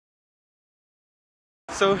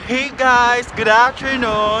So hey guys, good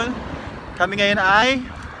afternoon. Kami ngayon ay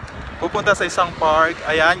pupunta sa isang park.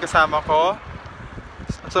 Ayan, kasama ko.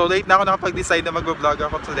 So late na ako nakapag-decide na mag-vlog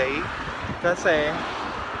ako today. Kasi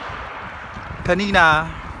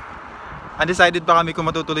kanina undecided pa kami kung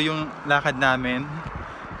matutuloy yung lakad namin.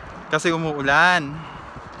 Kasi umuulan.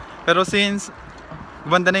 Pero since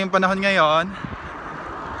gumanda na yung panahon ngayon,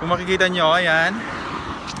 kung makikita nyo, ayan,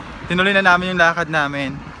 tinuloy na namin yung lakad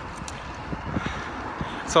namin.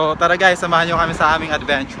 So tara guys, samahan nyo kami sa aming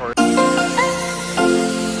adventure.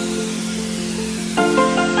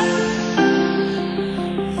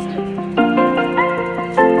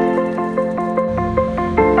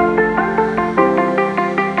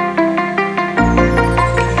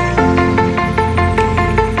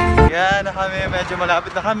 Yan na kami, medyo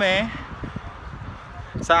malapit na kami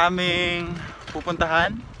sa aming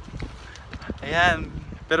pupuntahan. Ayan,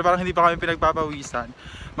 pero parang hindi pa kami pinagpapawisan.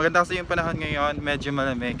 Maganda kasi yung panahon ngayon, medyo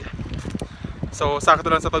malamig. So, sakto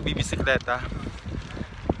lang sa pagbibisikleta.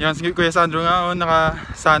 Yan, si Kuya Sandro nga, oh,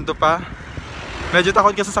 naka-sando pa. Medyo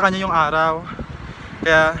takot kasi sa kanya yung araw.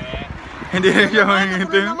 Kaya, hindi rin siya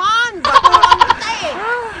mangingitim.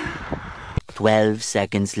 12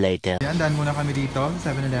 seconds later. Yan, daan muna kami dito,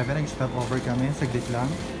 7-Eleven. Nag-stop over kami, saglit lang.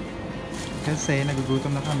 Kasi,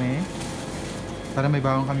 nagugutom na kami. Para may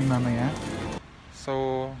bawang kami mamaya.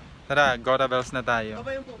 So, tara, Gora Bells na tayo. Ano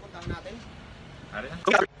ba yung pupuntahan natin?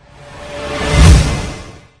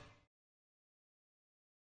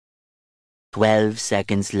 12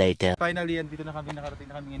 seconds later. Finally, dito na kami, nakarating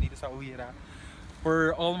na kami dito sa Uwira.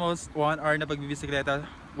 For almost 1 hour na pagbibisikleta,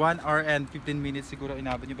 1 hour and 15 minutes siguro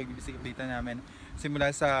inabot yung pagbibisikleta namin.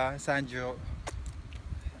 Simula sa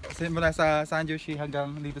Sanjoshi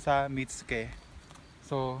hanggang dito sa Mitsuke.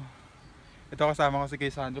 So, ito kasama ko si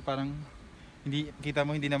Kuya Sandro, parang hindi, kita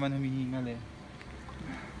mo hindi naman humihingal eh.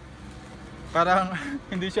 Parang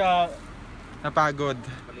hindi siya napagod.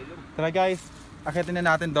 Tara guys, akitin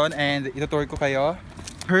na natin doon and itutour ko kayo.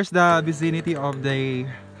 Here's the vicinity of the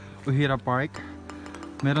Uwira Park.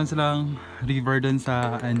 Meron silang river doon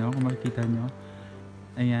sa ano, kung makikita nyo.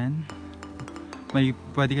 Ayan. May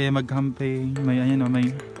pwede kayo mag-camping, may ayan o,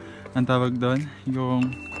 may ang tawag doon, yung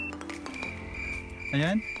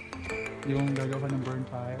ayan, yung gagawa ng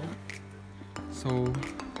bonfire. So,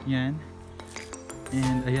 yan.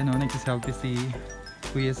 And ayan o, nagsiselfie si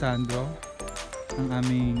Kuya Sandro, ang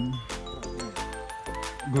aming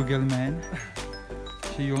Google man.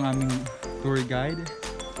 Siya yung aming tour guide.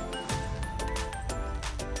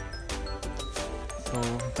 So,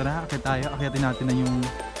 tara, akit tayo. Akitin natin na yung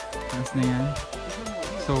taas na yan.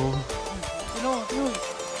 So,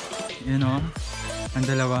 yan o, ang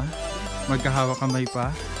dalawa. Magkahawak kamay pa.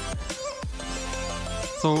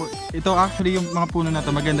 So, ito actually yung mga puno na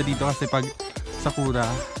to maganda dito kasi pag sakura,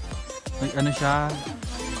 ano siya,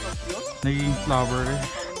 naging flower.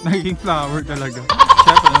 Naging flower talaga.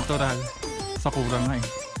 Siyempre, natural. Sakura nga eh.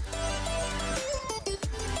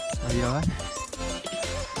 So, ayan.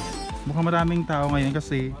 Mukhang maraming tao ngayon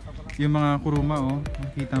kasi yung mga kuruma, oh,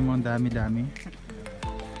 makikita mo ang dami-dami.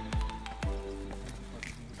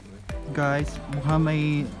 Guys, mukhang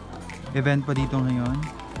may event pa dito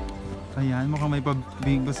ngayon. Ayan, mukhang may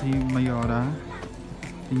pabingo si Mayora.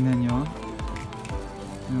 Tingnan nyo.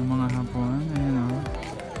 Yung mga hapon. Ayan o.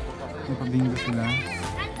 May pabingo sila.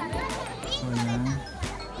 So, ayan.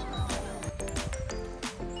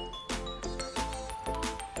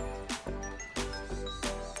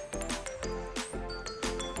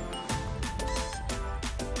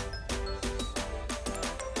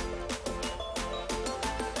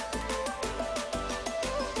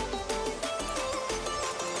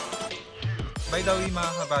 By the way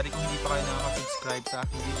mga kabady, kung hindi pa kayo nakaka-subscribe sa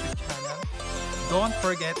aking YouTube channel, don't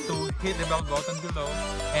forget to hit the bell button below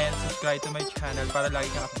and subscribe to my channel para lagi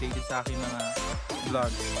kang updated sa aking mga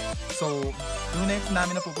vlogs. So, yung next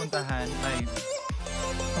namin na pupuntahan ay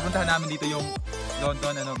pupuntahan namin dito yung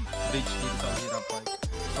London Bridge dito sa Uwira Park.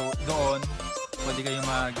 So, doon pwede kayong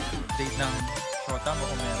mag-date ng shota mo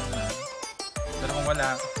kung meron na. Pero kung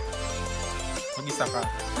wala, mag-isa ka.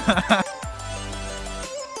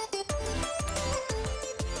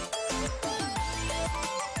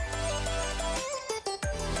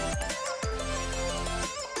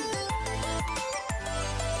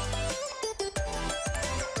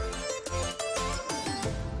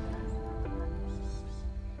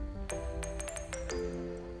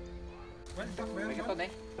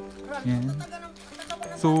 Yan.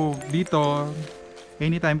 So dito,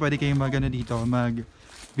 anytime pwede kayong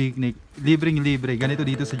mag-picnic, libreng-libre, ganito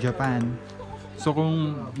dito sa Japan. So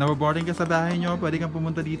kung naboboring ka sa bahay nyo, pwede kang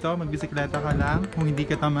pumunta dito, magbisikleta ka lang kung hindi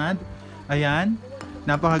ka tamad. Ayan,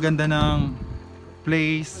 napakaganda ng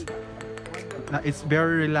place na it's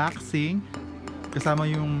very relaxing. Kasama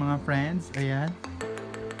yung mga friends. Ayan.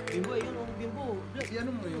 Bimbo, ayun oh, Bimbo.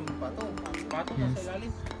 Ano mo yung pato? Pato Yes. sa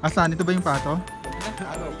ilalim. Saan? Ito ba yung pato?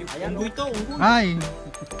 Ayan, unggoy to, unggoy. Ay!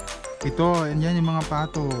 Ito, yan yung mga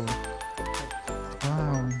pato.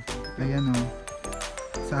 Wow. Ayan o.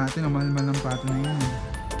 Sa atin, ang mahal-mahal ng pato na yan.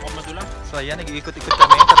 Oh, madula. So ayan, nag-iikot-ikot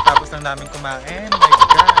kami tapos lang namin kumain. Oh my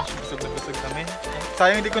gosh, busog na busog kami.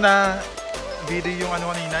 Sayang hindi ko na video yung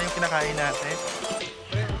ano kanina, yung kinakain natin.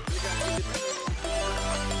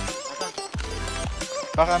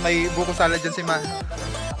 Baka may buko salad dyan si Ma.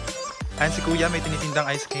 Ayan si Kuya, may tinitindang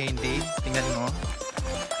ice candy. Tingnan mo.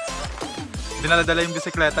 Dinaladala yung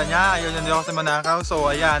bisikleta niya. Ayaw niya ako sa Manakaw. So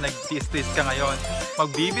ayan, nag-tiis-tiis ka ngayon.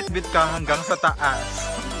 Magbibit-bit ka hanggang sa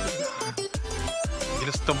taas.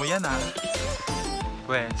 Ginusto mo yan ah.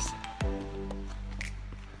 Pwes,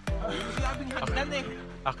 Masiyabing hagdan eh.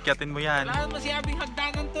 akyatin mo yan. Wala naman masiyabing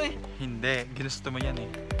hagdanan to eh. Hindi, ginusto mo yan eh.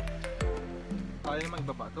 Kaya naman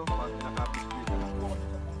ibaba to. Pag nakapit dito.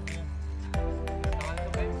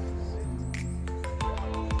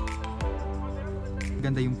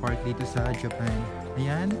 Ganda yung park dito sa Japan.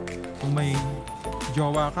 Ayan, kung may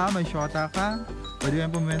jowa ka, may shota ka, pwede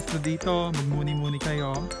kayong pumwesto dito, magmuni-muni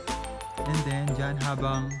kayo. And then, dyan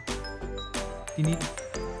habang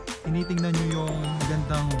tinitingnan nyo yung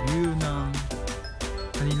gandang view ng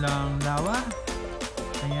kanilang lawa.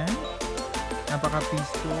 Ayan,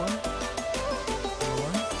 napaka-peaceful.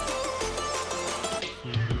 Ayan.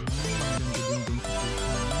 Maganda din doon sa place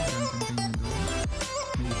na yun. Ganda nyo doon.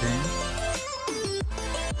 May event.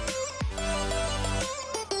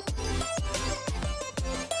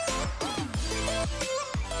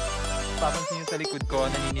 Papansin nyo sa likod ko,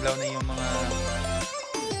 naninilaw na yung mga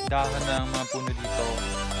dahon ng mga puno dito.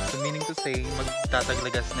 So meaning to say,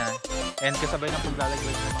 magtataglagas na. And kasabay ng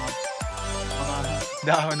paglalaglag ng mga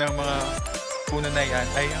dahon ng mga puno na yan,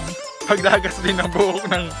 ay ang paglagas din ng buhok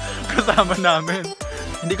ng kasama namin.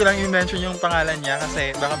 Hindi ko lang i-mention yung pangalan niya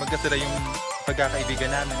kasi baka magkasira yung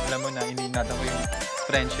pagkakaibigan namin. Alam mo na, ininatan ko yung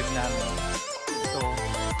friendship namin. So,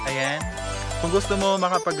 ayan. Kung gusto mo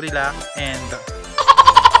makapag-relax and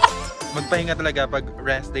magpahinga talaga pag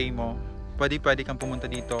rest day mo, pwede kang pumunta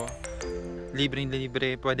dito. Libre,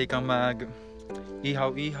 pwede kang mag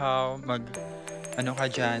ihaw-ihaw, mag ano ka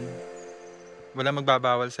dyan. Wala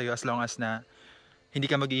magbabawal sa'yo as long as na hindi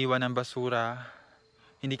ka mag-iiwan ng basura,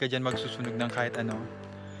 hindi ka dyan magsusunog ng kahit ano.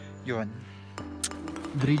 Yun.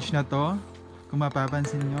 Bridge na to, kung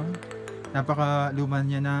mapapansin nyo, napaka-luma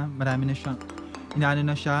niya na, marami na siyang, inaano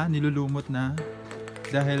na siya, nilulumot na.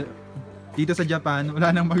 Dahil dito sa Japan,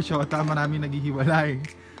 wala nang mag-shota, maraming naghihiwalay.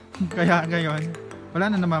 Kaya ngayon, wala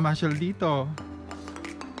na namamasyal dito.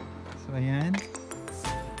 So, ayan.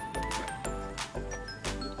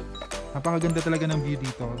 Napakaganda talaga ng view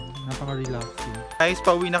dito. Napaka-relaxing. Guys,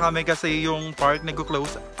 pauwi na kami kasi yung park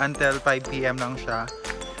nag-close until 5 PM lang siya.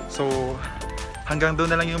 So, hanggang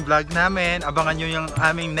doon na lang yung vlog namin. Abangan nyo yung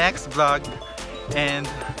aming next vlog and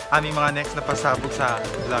aming mga next na pasabog sa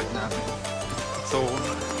vlog namin. So,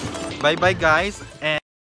 bye-bye guys. And